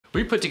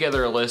We put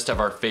together a list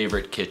of our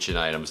favorite kitchen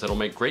items that'll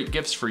make great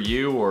gifts for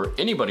you or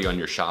anybody on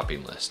your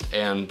shopping list.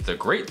 And the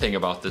great thing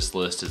about this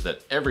list is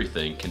that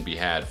everything can be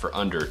had for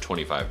under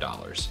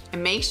 $25.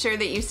 And make sure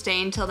that you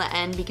stay until the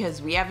end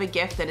because we have a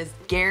gift that is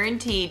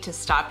guaranteed to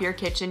stop your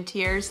kitchen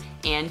tears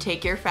and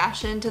take your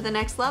fashion to the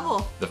next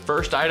level. The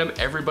first item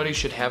everybody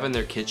should have in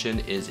their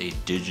kitchen is a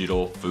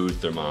digital food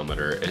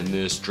thermometer, and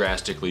this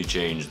drastically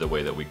changed the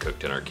way that we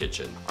cooked in our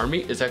kitchen. Our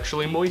meat is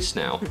actually moist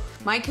now.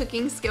 My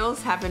cooking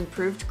skills have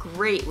improved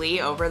greatly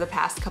over the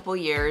past couple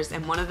years,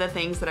 and one of the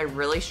things that I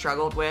really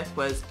struggled with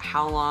was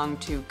how long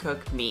to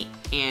cook meat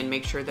and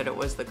make sure that it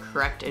was the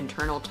correct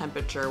internal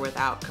temperature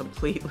without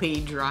completely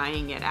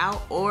drying it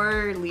out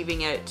or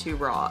leaving it too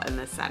raw in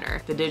the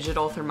center. The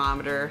digital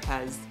thermometer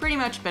has pretty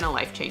much been a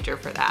life changer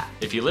for that.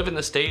 If you live in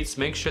the States,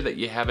 make sure that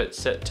you have it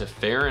set to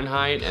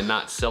Fahrenheit and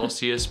not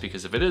Celsius,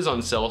 because if it is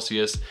on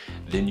Celsius,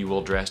 then you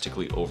will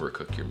drastically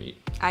overcook your meat.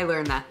 I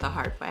learned that the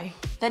hard way.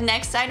 The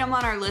next item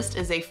on our list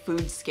is a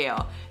food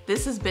scale.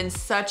 This has been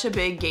such a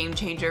big game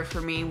changer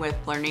for me with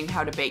learning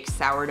how to bake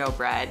sourdough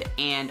bread,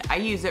 and I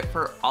use it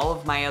for all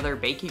of my other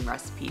baking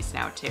recipes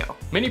now too.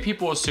 Many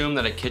people assume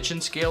that a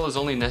kitchen scale is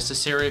only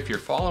necessary if you're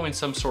following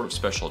some sort of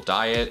special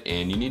diet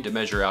and you need to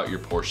measure out your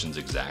portions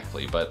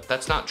exactly, but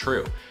that's not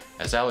true.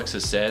 As Alex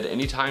has said,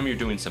 anytime you're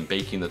doing some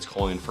baking that's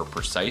calling for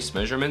precise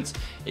measurements,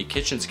 a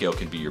kitchen scale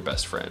can be your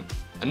best friend.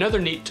 Another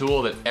neat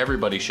tool that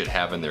everybody should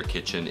have in their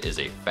kitchen is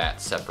a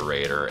fat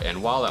separator,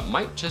 and while it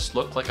might just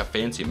look like a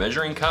fancy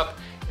measuring cup,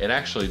 it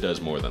actually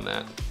does more than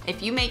that.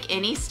 If you make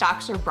any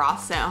stocks or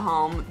broths at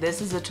home,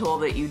 this is a tool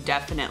that you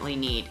definitely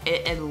need.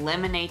 It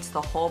eliminates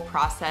the whole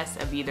process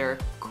of either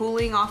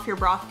cooling off your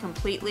broth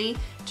completely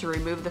to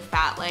remove the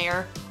fat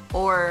layer,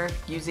 or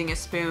using a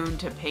spoon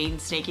to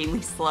painstakingly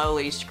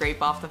slowly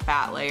scrape off the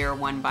fat layer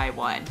one by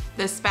one.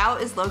 The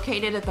spout is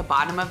located at the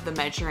bottom of the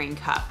measuring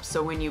cup,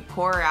 so when you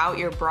pour out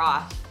your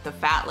broth, the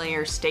fat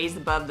layer stays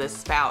above the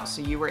spout,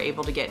 so you were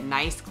able to get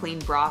nice clean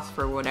broth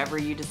for whatever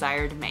you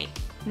desire to make.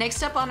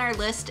 Next up on our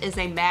list is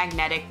a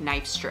magnetic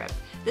knife strip.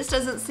 This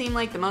doesn't seem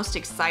like the most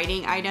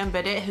exciting item,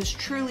 but it has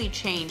truly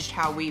changed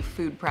how we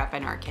food prep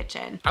in our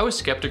kitchen. I was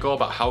skeptical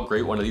about how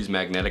great one of these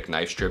magnetic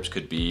knife strips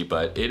could be,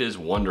 but it is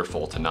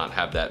wonderful to not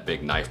have that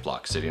big knife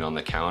block sitting on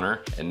the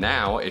counter. And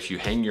now, if you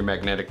hang your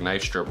magnetic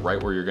knife strip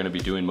right where you're gonna be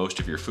doing most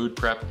of your food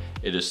prep,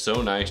 it is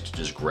so nice to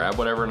just grab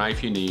whatever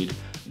knife you need,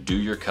 do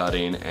your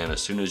cutting, and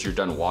as soon as you're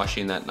done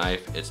washing that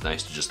knife, it's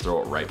nice to just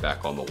throw it right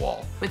back on the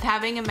wall. With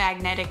having a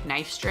magnetic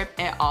knife strip,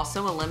 it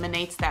also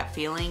eliminates that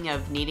feeling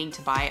of needing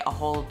to buy a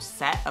whole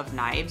set of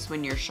knives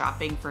when you're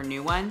shopping for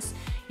new ones.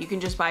 You can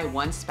just buy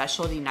one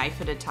specialty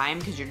knife at a time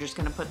because you're just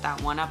gonna put that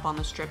one up on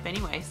the strip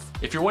anyways.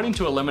 If you're wanting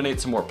to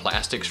eliminate some more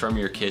plastics from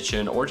your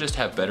kitchen or just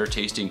have better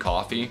tasting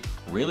coffee,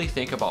 really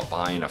think about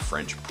buying a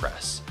French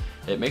press.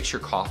 It makes your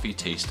coffee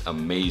taste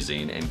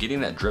amazing, and getting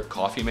that drip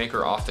coffee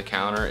maker off the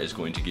counter is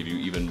going to give you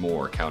even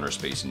more counter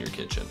space in your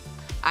kitchen.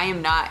 I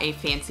am not a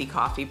fancy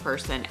coffee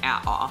person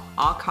at all.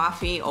 All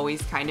coffee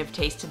always kind of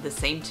tasted the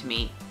same to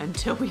me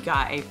until we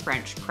got a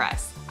French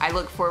press. I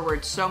look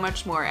forward so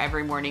much more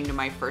every morning to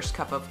my first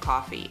cup of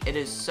coffee. It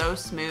is so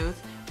smooth.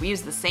 We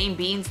use the same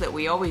beans that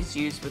we always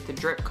use with the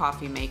drip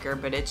coffee maker,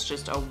 but it's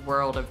just a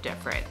world of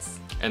difference.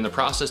 And the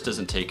process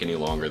doesn't take any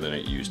longer than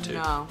it used to.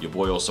 No. You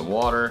boil some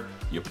water,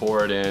 you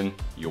pour it in,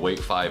 you wait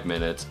 5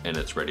 minutes, and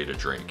it's ready to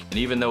drink. And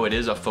even though it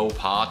is a faux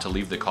pas to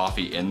leave the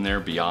coffee in there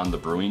beyond the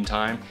brewing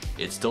time,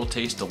 it still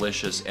tastes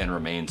delicious and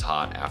remains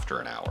hot after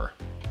an hour.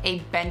 A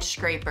bench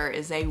scraper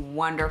is a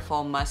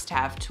wonderful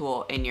must-have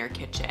tool in your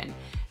kitchen.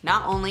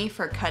 Not only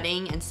for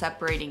cutting and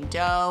separating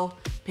dough,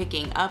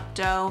 picking up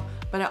dough,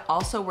 but it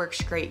also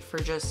works great for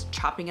just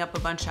chopping up a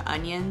bunch of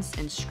onions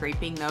and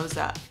scraping those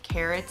up.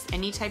 Carrots,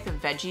 any type of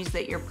veggies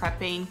that you're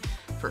prepping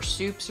for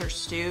soups or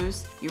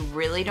stews. You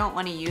really don't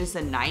want to use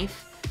a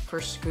knife for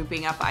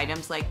scooping up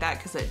items like that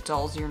because it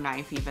dulls your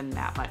knife even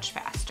that much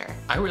faster.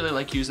 I really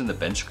like using the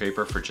bench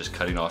scraper for just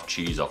cutting off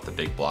cheese off the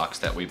big blocks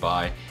that we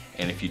buy.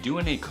 And if you do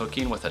any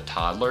cooking with a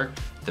toddler,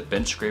 the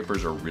bench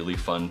scrapers are a really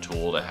fun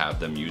tool to have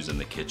them use in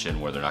the kitchen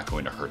where they're not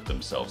going to hurt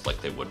themselves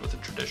like they would with a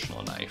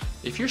traditional knife.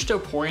 If you're still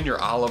pouring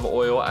your olive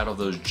oil out of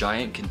those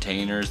giant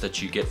containers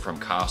that you get from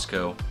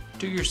Costco,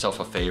 do yourself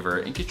a favor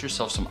and get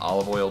yourself some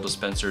olive oil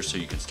dispensers so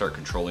you can start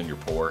controlling your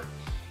pour.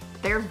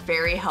 They're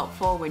very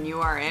helpful when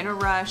you are in a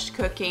rush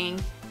cooking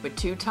with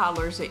 2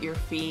 toddlers at your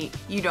feet.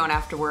 You don't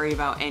have to worry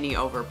about any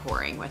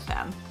overpouring with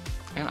them.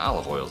 And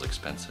olive oil is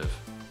expensive.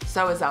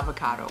 So is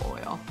avocado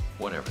oil.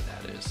 Whatever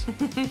that is.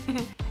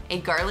 A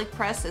garlic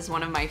press is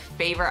one of my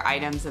favorite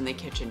items in the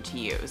kitchen to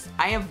use.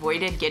 I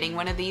avoided getting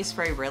one of these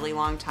for a really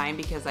long time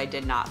because I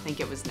did not think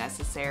it was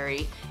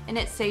necessary, and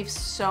it saves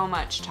so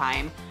much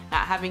time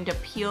not having to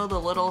peel the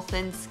little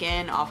thin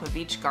skin off of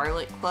each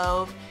garlic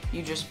clove.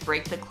 You just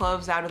break the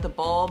cloves out of the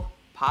bulb,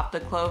 pop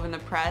the clove in the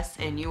press,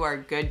 and you are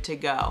good to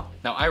go.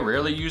 Now, I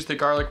rarely use the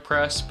garlic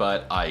press,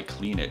 but I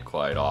clean it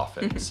quite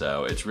often.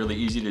 So it's really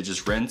easy to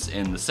just rinse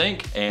in the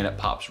sink and it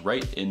pops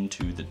right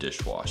into the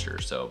dishwasher.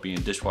 So being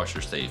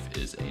dishwasher safe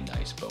is a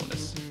nice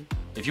bonus.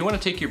 If you want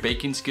to take your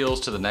baking skills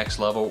to the next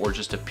level or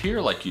just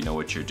appear like you know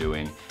what you're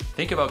doing,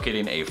 think about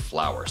getting a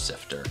flour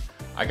sifter.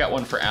 I got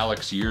one for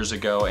Alex years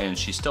ago and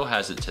she still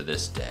has it to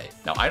this day.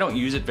 Now I don't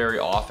use it very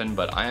often,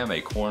 but I am a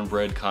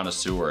cornbread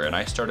connoisseur and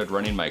I started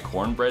running my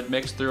cornbread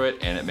mix through it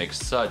and it makes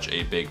such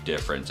a big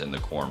difference in the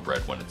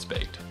cornbread when it's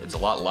baked. It's a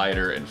lot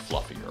lighter and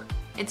fluffier.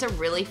 It's a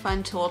really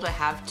fun tool to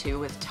have too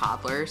with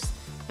toddlers.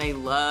 They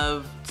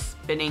love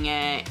spinning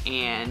it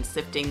and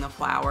sifting the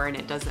flour and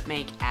it doesn't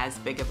make as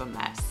big of a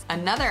mess.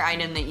 Another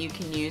item that you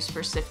can use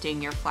for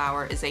sifting your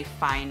flour is a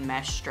fine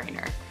mesh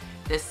strainer.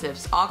 This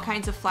sifts all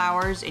kinds of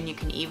flours and you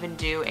can even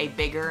do a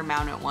bigger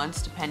amount at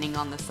once depending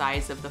on the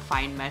size of the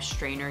fine mesh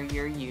strainer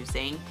you're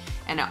using.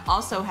 And it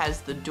also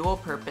has the dual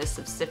purpose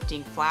of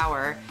sifting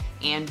flour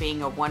and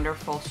being a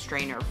wonderful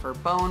strainer for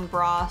bone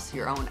broths,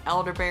 your own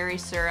elderberry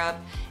syrup,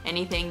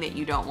 anything that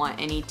you don't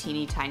want any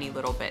teeny tiny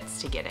little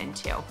bits to get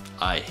into.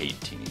 I hate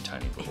teeny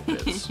tiny little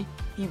bits.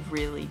 He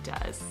really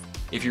does.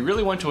 If you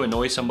really want to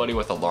annoy somebody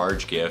with a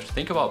large gift,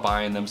 think about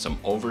buying them some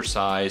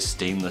oversized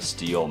stainless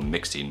steel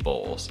mixing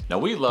bowls. Now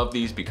we love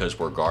these because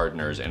we're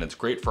gardeners and it's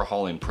great for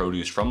hauling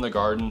produce from the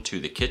garden to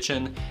the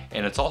kitchen,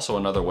 and it's also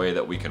another way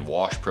that we can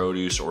wash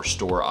produce or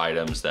store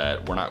items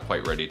that we're not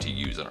quite ready to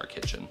use in our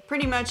kitchen.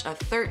 Pretty much a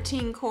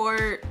 13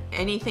 quart,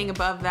 anything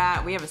above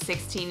that. We have a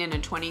 16 and a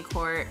 20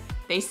 quart.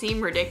 They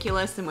seem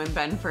ridiculous, and when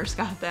Ben first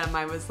got them,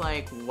 I was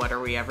like, what are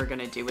we ever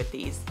gonna do with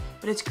these?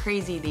 But it's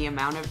crazy the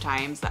amount of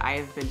times that I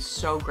have been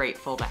so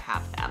grateful to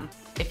have them.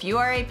 If you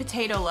are a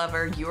potato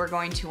lover, you are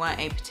going to want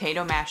a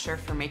potato masher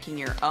for making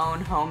your own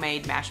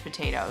homemade mashed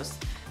potatoes.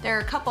 There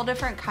are a couple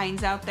different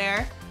kinds out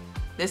there.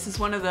 This is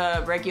one of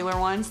the regular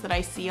ones that I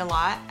see a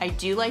lot. I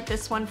do like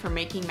this one for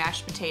making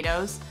mashed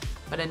potatoes,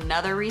 but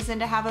another reason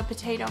to have a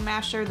potato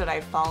masher that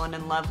I've fallen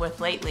in love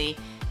with lately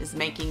is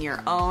making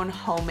your own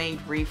homemade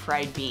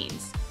refried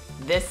beans.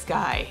 This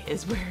guy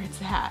is where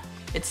it's at.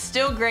 It's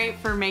still great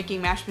for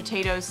making mashed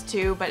potatoes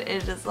too, but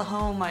it is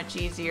so much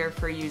easier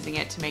for using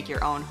it to make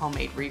your own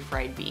homemade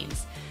refried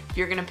beans. If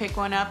you're gonna pick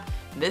one up,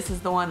 this is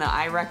the one that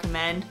I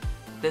recommend.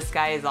 This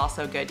guy is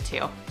also good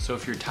too. So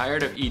if you're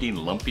tired of eating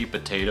lumpy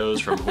potatoes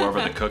from whoever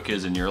the cook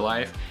is in your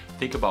life,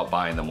 think about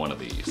buying them one of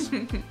these.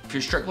 If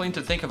you're struggling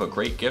to think of a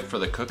great gift for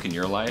the cook in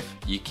your life,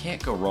 you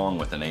can't go wrong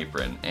with an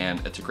apron,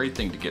 and it's a great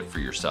thing to get for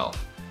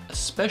yourself,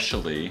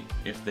 especially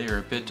if they're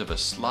a bit of a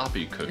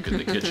sloppy cook in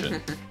the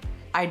kitchen.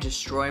 I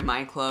destroy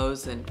my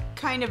clothes and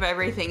kind of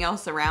everything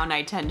else around.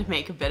 I tend to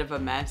make a bit of a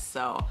mess,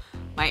 so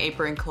my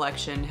apron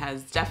collection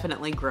has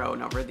definitely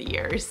grown over the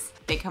years.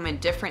 They come in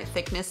different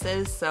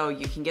thicknesses, so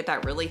you can get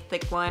that really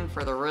thick one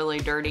for the really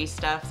dirty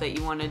stuff that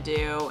you want to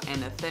do,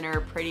 and a thinner,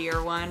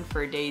 prettier one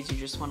for days you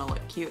just want to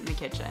look cute in the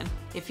kitchen.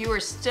 If you are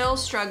still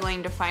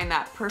struggling to find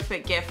that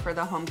perfect gift for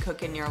the home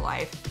cook in your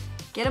life,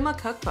 get them a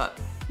cookbook.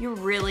 You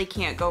really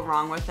can't go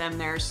wrong with them.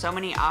 There are so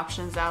many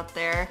options out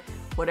there.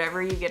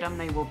 Whatever you get them,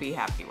 they will be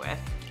happy with.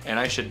 And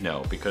I should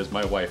know because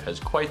my wife has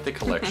quite the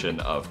collection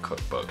of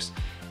cookbooks.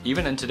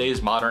 Even in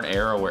today's modern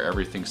era where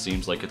everything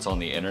seems like it's on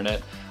the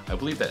internet, I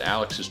believe that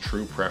Alex's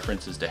true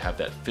preference is to have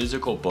that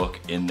physical book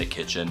in the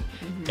kitchen.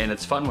 And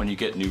it's fun when you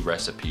get new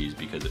recipes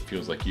because it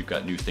feels like you've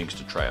got new things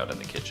to try out in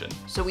the kitchen.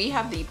 So we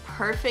have the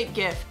perfect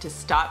gift to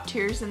stop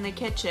tears in the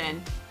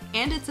kitchen,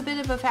 and it's a bit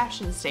of a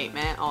fashion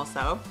statement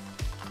also.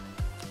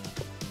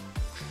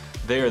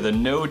 They are the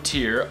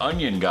no-tear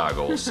onion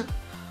goggles.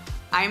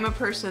 I'm a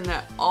person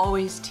that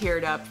always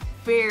teared up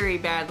very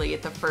badly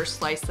at the first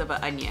slice of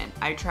an onion.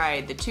 I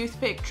tried the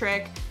toothpick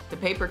trick, the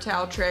paper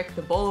towel trick,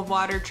 the bowl of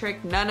water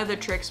trick. None of the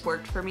tricks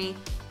worked for me.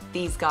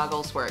 These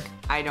goggles work.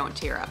 I don't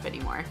tear up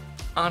anymore.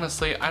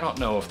 Honestly, I don't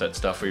know if that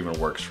stuff even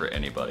works for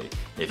anybody.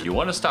 If you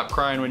want to stop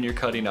crying when you're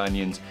cutting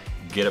onions,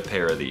 get a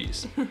pair of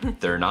these.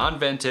 They're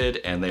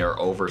non-vented and they are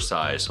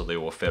oversized, so they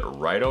will fit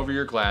right over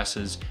your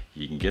glasses.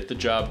 You can get the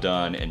job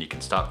done and you can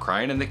stop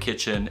crying in the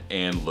kitchen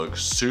and look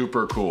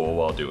super cool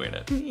while doing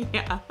it.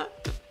 Yeah.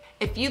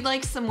 If you'd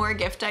like some more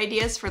gift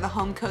ideas for the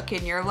home cook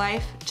in your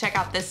life, check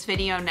out this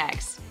video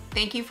next.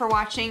 Thank you for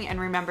watching, and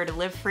remember to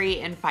live free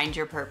and find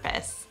your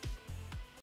purpose.